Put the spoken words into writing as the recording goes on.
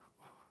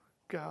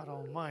God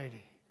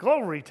Almighty.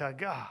 Glory to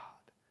God.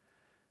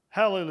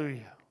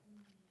 Hallelujah.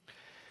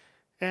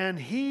 And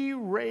he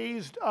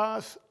raised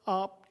us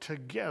up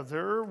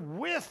together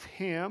with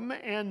him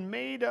and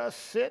made us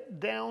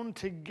sit down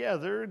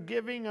together,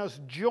 giving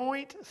us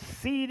joint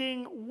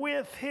seating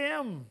with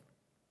him.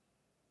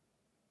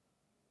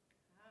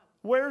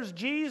 Where's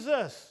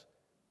Jesus?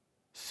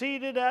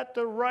 Seated at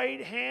the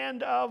right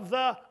hand of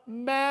the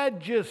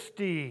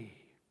Majesty.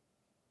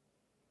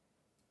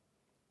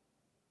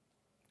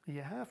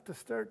 You have to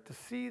start to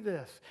see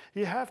this.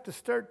 You have to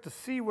start to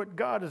see what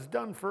God has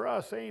done for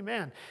us.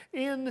 Amen.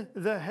 In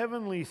the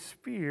heavenly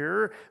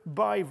sphere,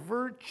 by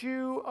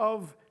virtue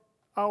of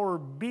our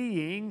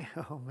being.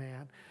 Oh,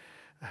 man.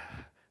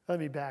 Let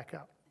me back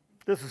up.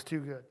 This is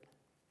too good.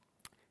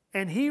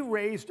 And he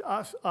raised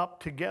us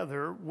up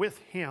together with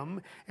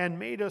him and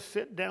made us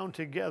sit down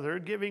together,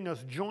 giving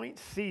us joint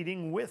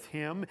seating with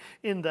him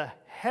in the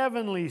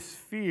heavenly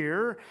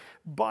sphere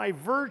by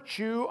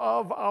virtue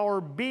of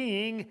our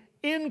being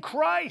in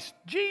Christ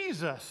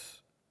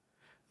Jesus,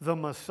 the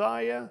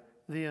Messiah,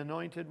 the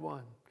Anointed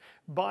One.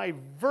 By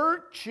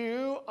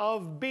virtue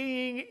of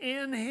being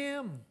in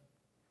him.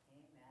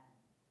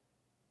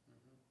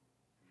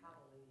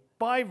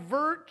 By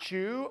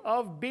virtue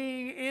of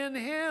being in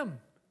him.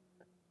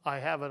 I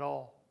have it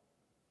all.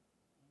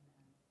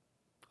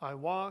 I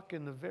walk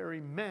in the very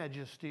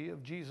majesty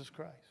of Jesus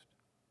Christ.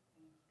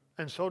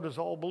 And so does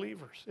all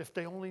believers, if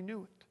they only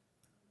knew it.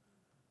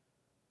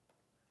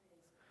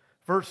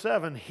 Verse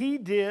 7, he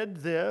did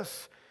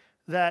this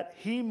that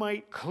he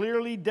might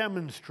clearly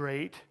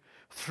demonstrate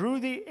through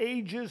the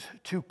ages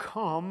to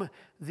come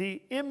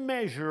the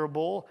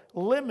immeasurable,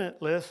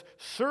 limitless,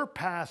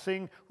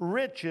 surpassing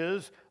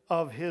riches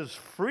of his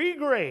free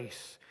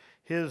grace,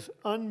 his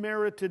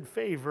unmerited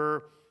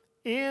favor,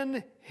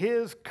 in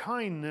his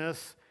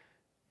kindness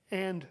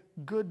and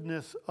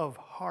goodness of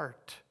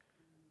heart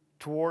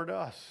toward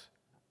us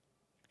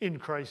in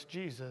Christ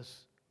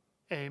Jesus.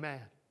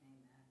 Amen.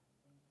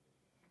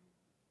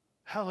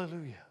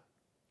 Hallelujah.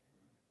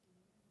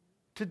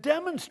 To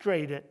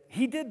demonstrate it.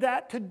 He did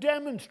that to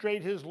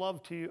demonstrate his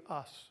love to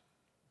us.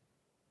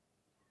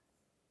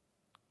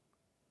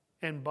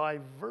 And by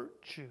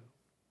virtue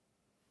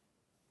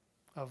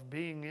of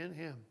being in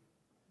him.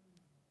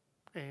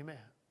 Amen.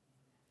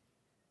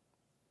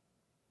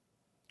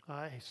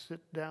 I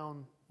sit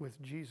down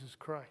with Jesus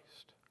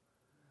Christ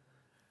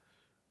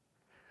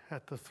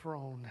at the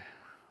throne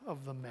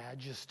of the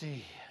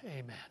Majesty.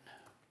 Amen.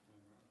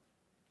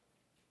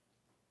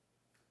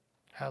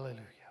 Hallelujah.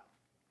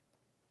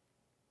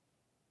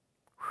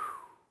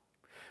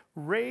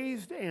 Whew.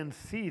 Raised and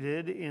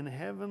seated in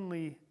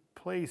heavenly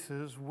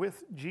places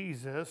with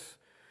Jesus,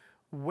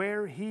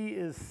 where he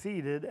is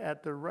seated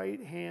at the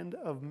right hand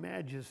of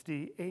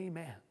Majesty.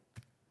 Amen.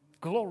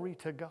 Glory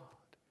to God.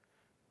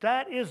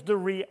 That is the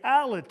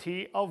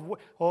reality of,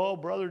 oh,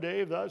 Brother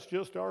Dave, that's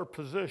just our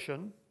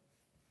position.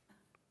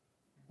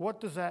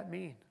 What does that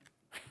mean?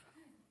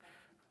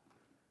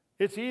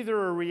 It's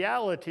either a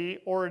reality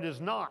or it is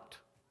not.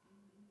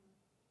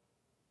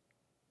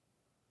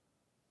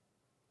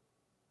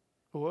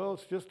 Well,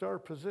 it's just our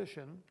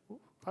position.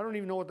 I don't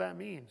even know what that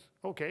means.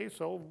 Okay,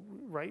 so,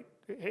 right,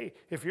 hey,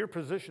 if your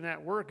position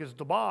at work is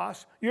the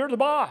boss, you're the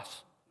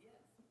boss.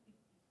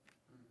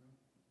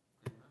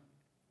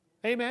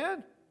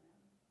 Amen?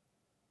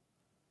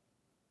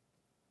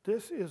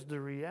 This is the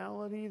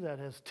reality that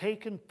has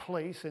taken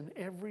place in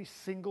every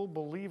single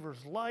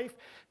believer's life.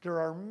 There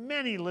are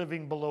many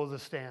living below the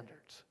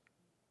standards.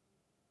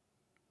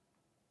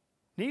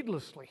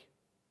 Needlessly.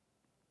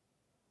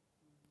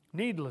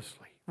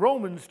 Needlessly.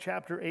 Romans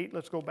chapter 8,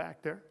 let's go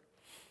back there.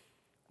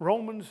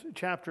 Romans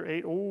chapter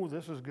 8, oh,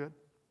 this is good.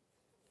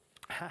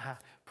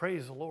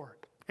 Praise the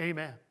Lord.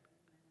 Amen.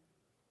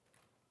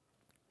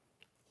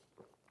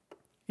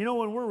 You know,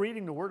 when we're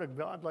reading the Word of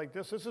God like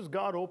this is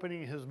God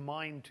opening his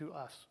mind to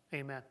us.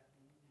 Amen.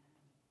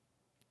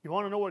 You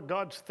want to know what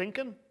God's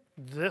thinking?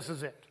 This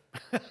is it.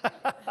 You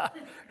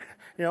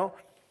know,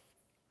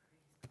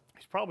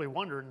 he's probably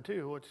wondering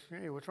too, what's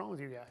wrong with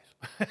you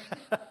guys?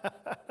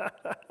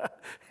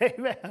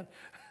 Amen.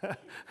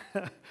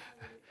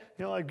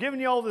 You know, I've given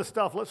you all this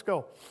stuff. Let's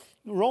go.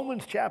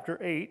 Romans chapter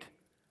 8.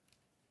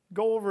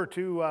 Go over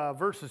to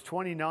verses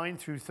 29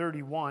 through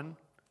 31.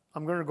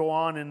 I'm going to go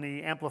on in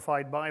the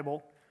Amplified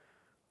Bible.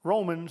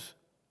 Romans,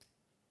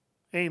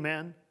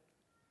 amen,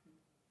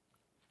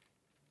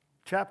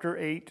 chapter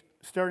 8,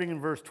 starting in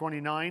verse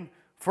 29,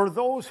 for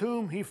those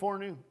whom he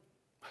foreknew.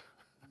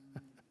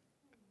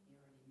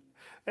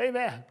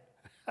 Amen.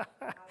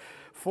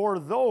 For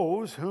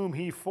those whom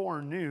he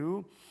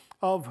foreknew,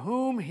 of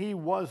whom he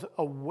was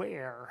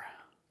aware.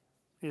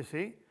 You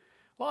see?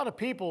 A lot of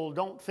people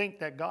don't think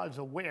that God's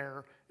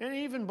aware, and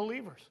even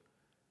believers.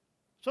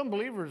 Some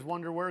believers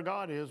wonder where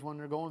God is when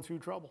they're going through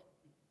trouble.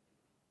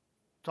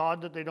 It's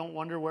odd that they don't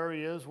wonder where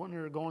he is when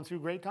they're going through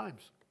great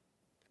times.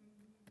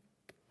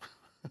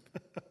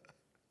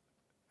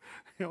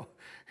 You know,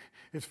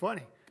 it's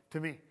funny to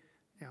me.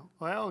 You know,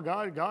 well,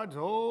 God's,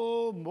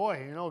 oh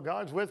boy, you know,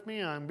 God's with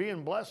me. I'm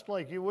being blessed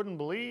like you wouldn't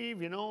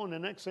believe, you know, and the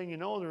next thing you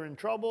know, they're in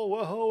trouble.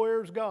 Whoa,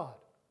 where's God?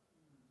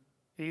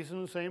 He's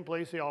in the same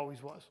place he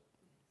always was.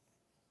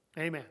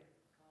 Amen.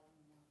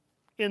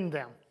 In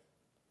them.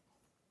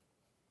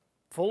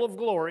 Full of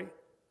glory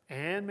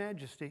and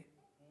majesty.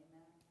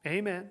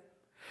 Amen.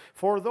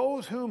 For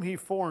those whom he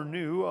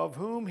foreknew, of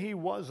whom he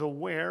was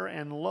aware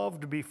and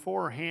loved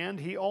beforehand,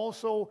 he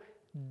also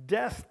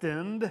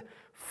destined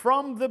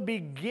from the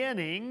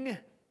beginning,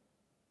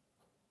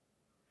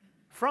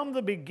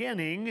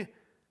 foreordaining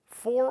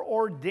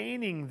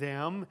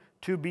them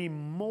to be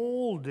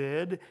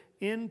molded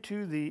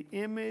into the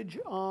image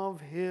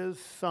of his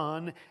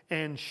Son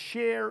and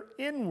share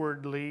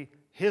inwardly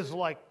his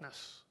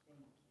likeness.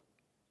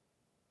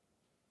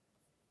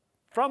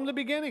 From the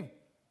beginning,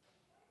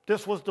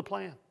 this was the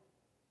plan.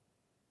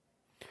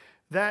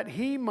 That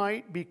he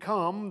might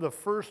become the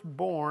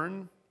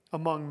firstborn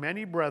among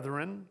many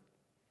brethren,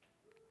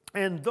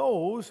 and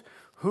those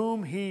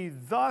whom he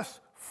thus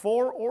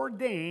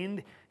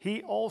foreordained,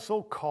 he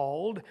also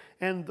called,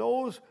 and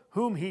those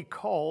whom he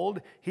called,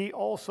 he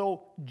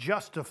also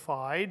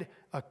justified,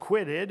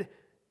 acquitted,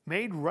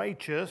 made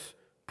righteous,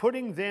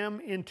 putting them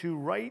into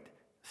right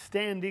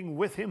standing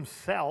with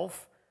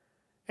himself,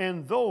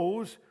 and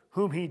those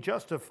whom he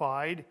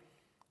justified,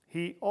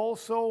 he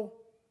also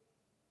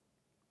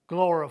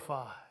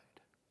glorified.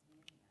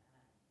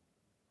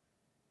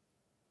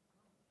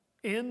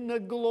 In the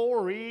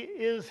glory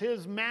is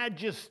his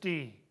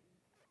majesty.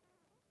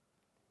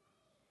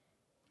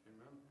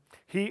 Amen.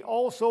 He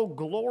also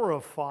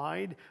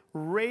glorified,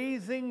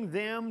 raising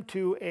them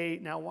to a,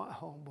 now,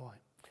 oh boy,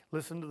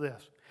 listen to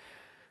this.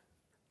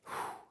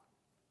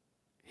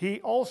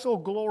 He also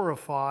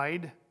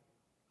glorified,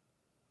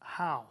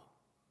 how?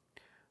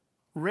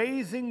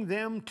 Raising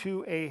them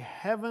to a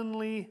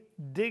heavenly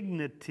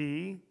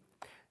dignity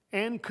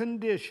and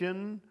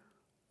condition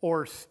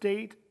or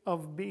state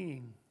of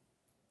being.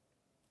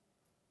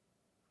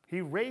 He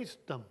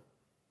raised them,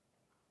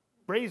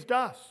 raised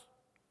us,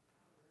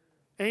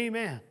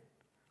 amen,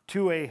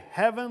 to a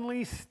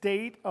heavenly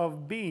state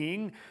of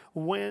being.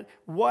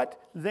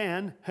 What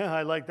then,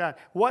 I like that,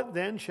 what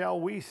then shall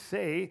we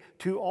say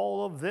to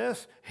all of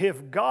this?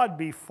 If God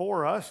be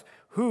for us,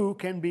 who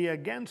can be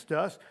against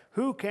us?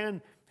 Who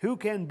can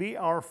be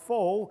our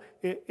foe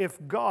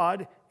if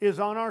God is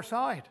on our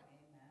side?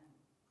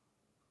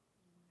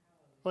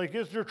 Like,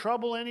 is there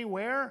trouble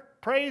anywhere?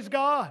 Praise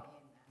God.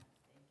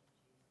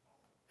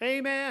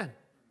 Amen.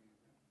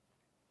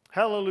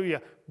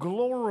 Hallelujah.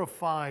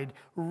 Glorified,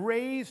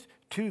 raised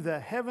to the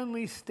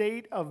heavenly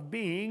state of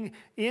being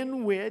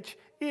in which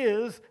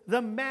is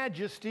the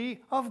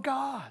majesty of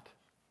God.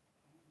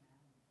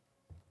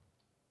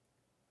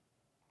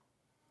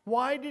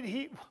 Why did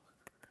he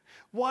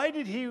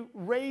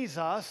raise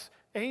us,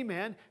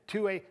 amen,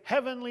 to a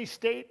heavenly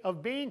state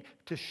of being?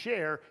 To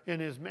share in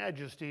his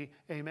majesty,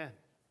 amen.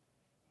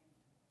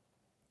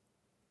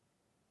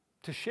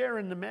 To share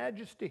in the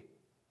majesty.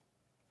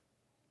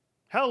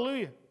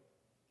 Hallelujah.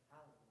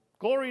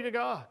 Glory to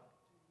God.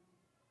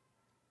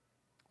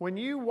 When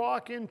you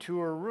walk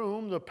into a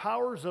room, the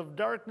powers of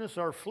darkness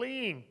are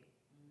fleeing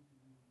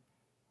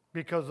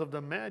because of the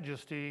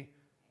majesty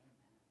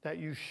that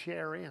you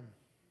share in.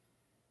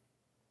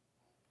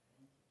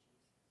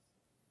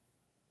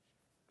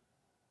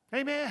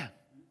 Amen.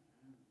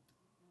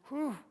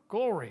 Whew,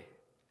 glory.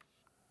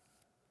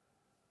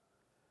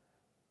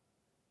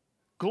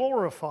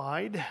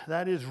 Glorified,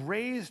 that is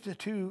raised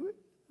to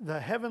the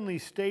heavenly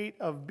state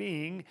of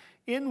being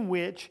in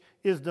which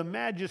is the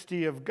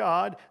majesty of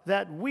God,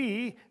 that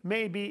we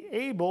may be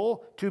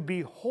able to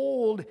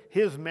behold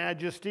his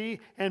majesty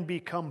and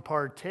become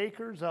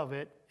partakers of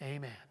it.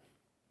 Amen.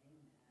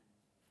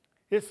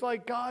 It's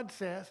like God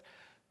says,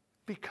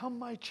 become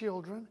my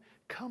children,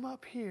 come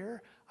up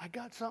here, I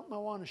got something I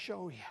want to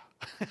show you.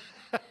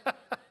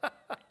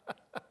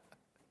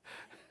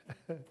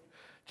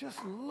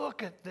 Just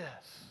look at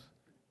this,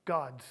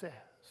 God says.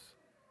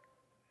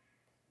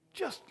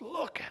 Just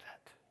look at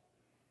it.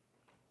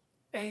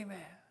 Amen.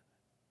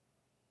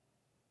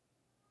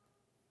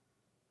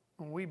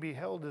 When we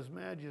beheld his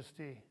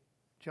majesty,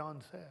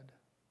 John said,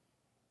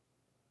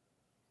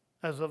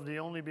 as of the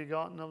only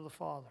begotten of the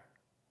Father.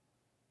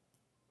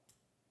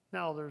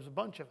 Now there's a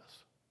bunch of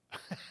us.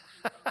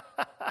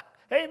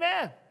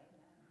 Amen.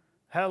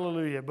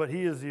 Hallelujah. But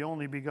he is the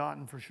only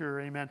begotten for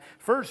sure. Amen.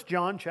 1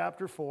 John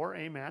chapter 4.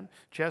 Amen.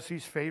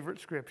 Jesse's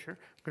favorite scripture.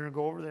 I'm going to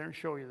go over there and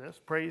show you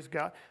this. Praise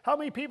God. How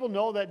many people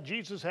know that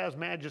Jesus has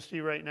majesty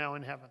right now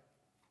in heaven?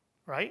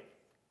 Right?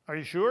 Are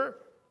you sure?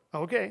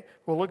 Okay.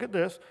 Well, look at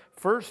this.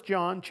 1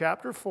 John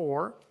chapter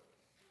 4.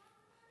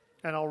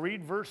 And I'll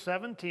read verse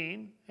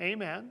 17.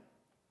 Amen.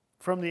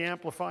 From the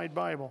Amplified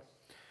Bible.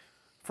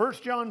 1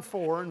 John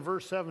 4 and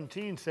verse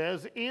 17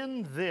 says,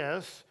 in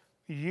this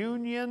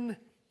union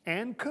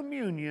and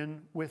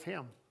communion with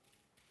him.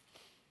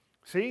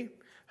 See?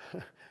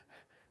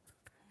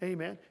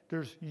 Amen.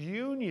 There's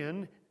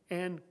union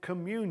and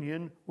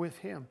communion with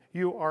him.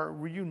 You are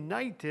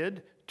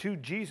reunited to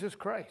Jesus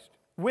Christ.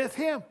 With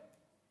him.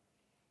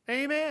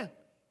 Amen.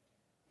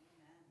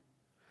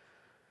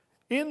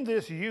 In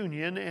this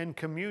union and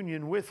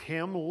communion with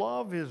Him,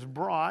 love is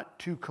brought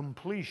to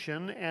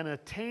completion and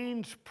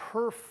attains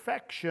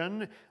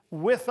perfection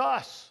with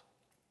us,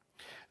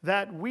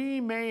 that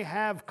we may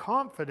have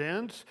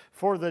confidence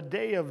for the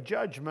day of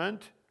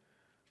judgment,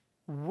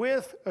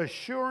 with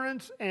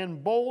assurance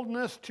and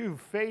boldness to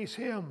face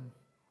Him.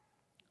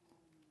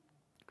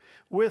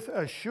 With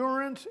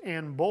assurance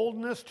and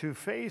boldness to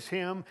face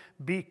Him,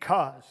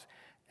 because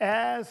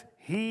as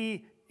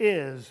He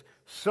is,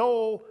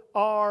 so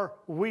are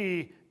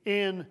we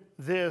in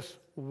this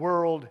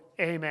world.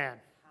 Amen.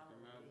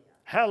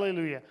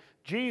 Hallelujah.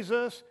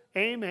 Jesus,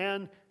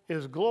 amen,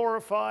 is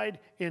glorified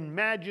in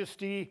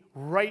majesty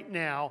right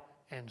now,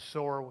 and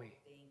so are we.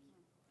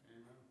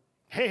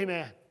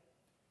 Amen.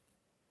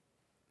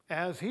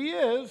 As He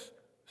is,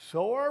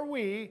 so are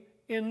we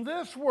in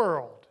this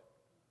world.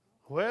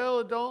 Well,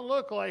 it don't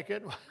look like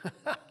it.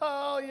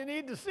 Oh, you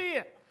need to see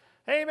it.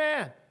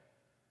 Amen.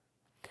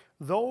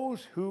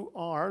 Those who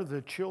are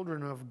the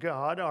children of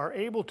God are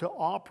able to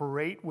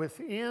operate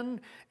within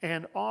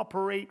and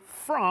operate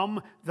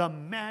from the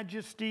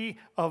majesty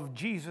of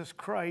Jesus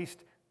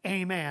Christ.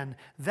 Amen.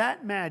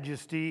 That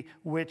majesty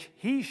which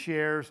He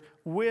shares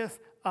with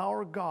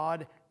our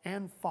God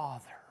and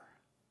Father.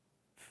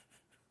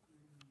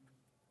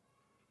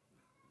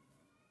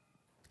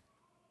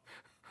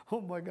 Oh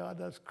my God,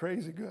 that's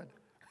crazy good.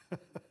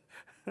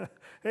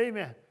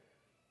 Amen.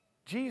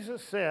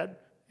 Jesus said,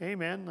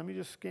 amen, let me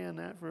just scan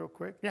that real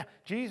quick. Yeah,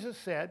 Jesus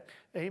said,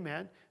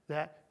 amen,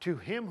 that to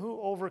him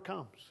who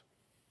overcomes,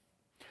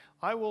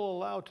 I will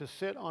allow to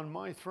sit on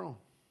my throne,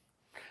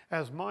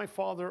 as my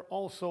Father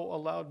also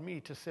allowed me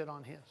to sit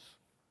on His.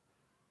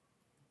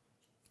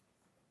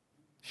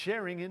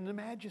 Sharing in the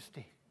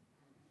majesty.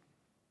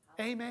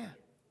 Amen.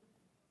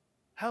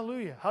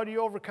 Hallelujah. How do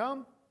you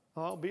overcome?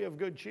 Well, be of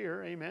good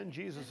cheer. Amen.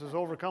 Jesus has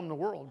overcome the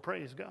world.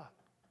 Praise God.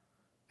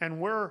 And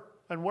where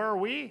are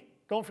we?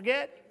 Don't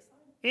forget,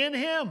 in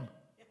Him.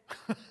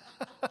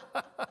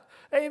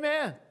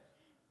 Amen.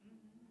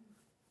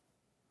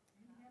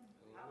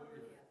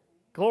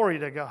 Glory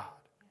to God.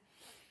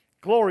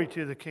 Glory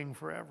to the King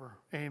forever.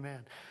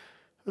 Amen.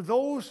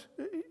 Those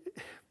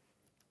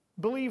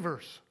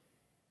believers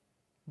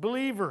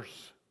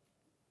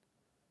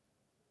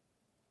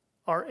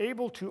are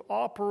able to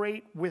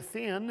operate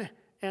within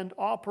and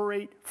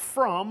operate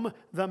from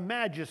the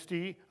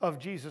majesty of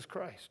Jesus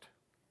Christ.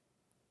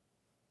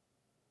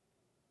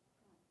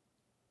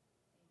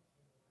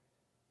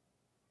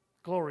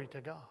 Glory to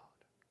God.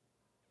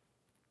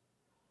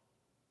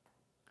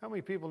 How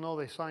many people know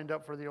they signed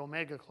up for the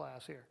Omega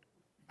class here?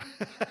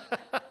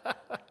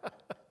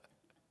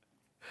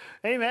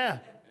 Amen.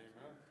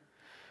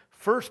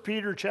 1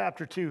 Peter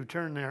chapter 2,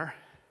 turn there.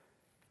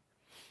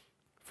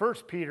 1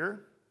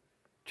 Peter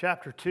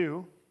chapter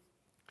 2.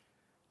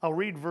 I'll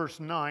read verse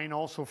 9,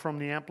 also from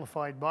the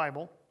Amplified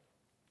Bible.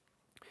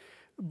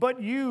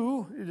 But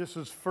you, this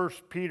is 1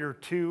 Peter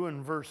 2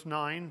 and verse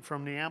 9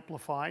 from the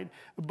Amplified,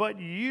 but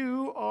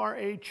you are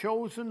a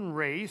chosen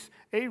race,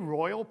 a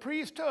royal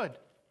priesthood.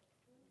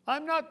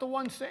 I'm not the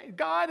one saying,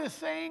 God is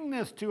saying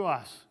this to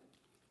us.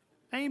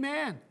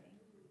 Amen.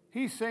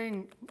 He's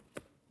saying,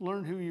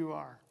 learn who you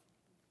are.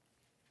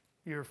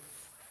 You're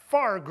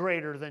far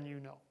greater than you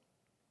know.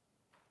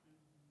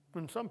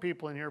 And some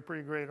people in here are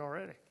pretty great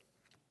already.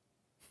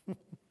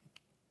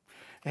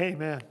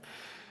 Amen.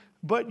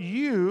 But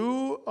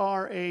you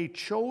are a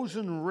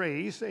chosen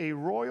race, a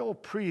royal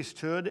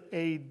priesthood,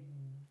 a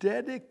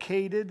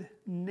dedicated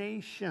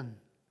nation,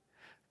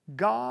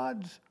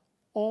 God's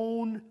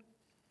own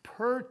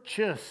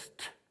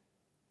purchased.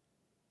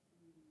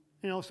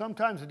 You know,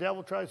 sometimes the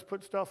devil tries to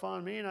put stuff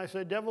on me, and I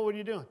say, devil, what are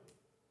you doing?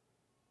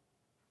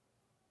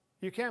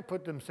 You can't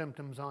put them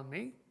symptoms on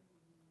me.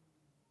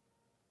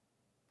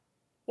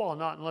 Well,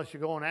 not unless you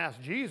go and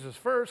ask Jesus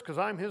first, because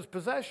I'm His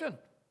possession.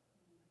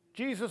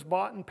 Jesus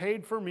bought and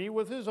paid for me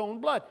with His own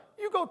blood.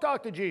 You go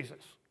talk to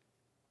Jesus.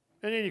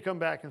 And then you come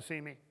back and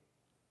see me.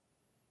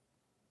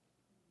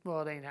 Well,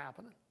 it ain't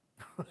happening.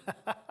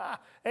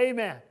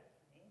 Amen.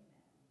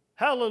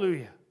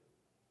 Hallelujah.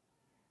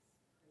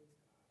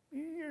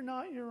 You're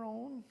not your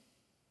own.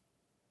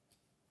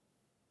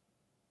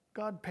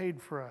 God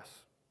paid for us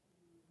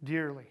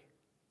dearly.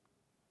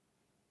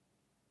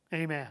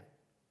 Amen.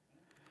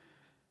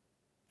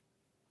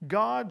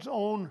 God's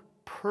own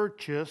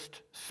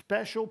purchased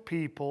special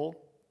people,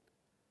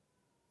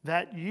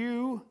 that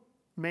you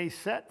may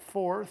set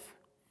forth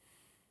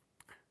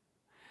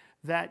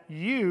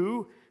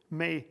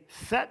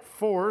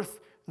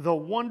the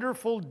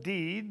wonderful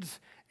deeds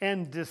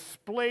and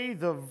display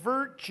the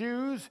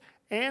virtues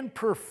and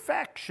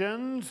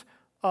perfections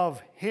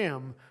of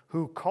Him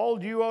who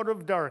called you out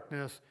of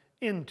darkness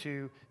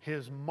into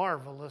His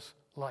marvelous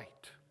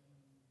light.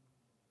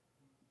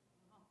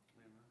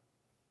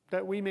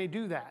 That we may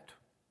do that.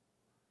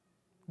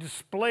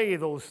 Display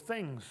those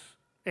things.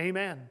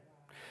 Amen.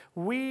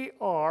 We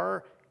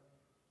are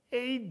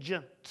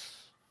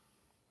agents.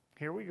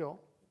 Here we go.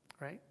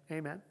 Right?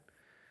 Amen.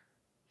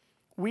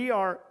 We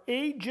are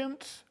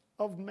agents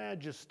of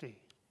majesty.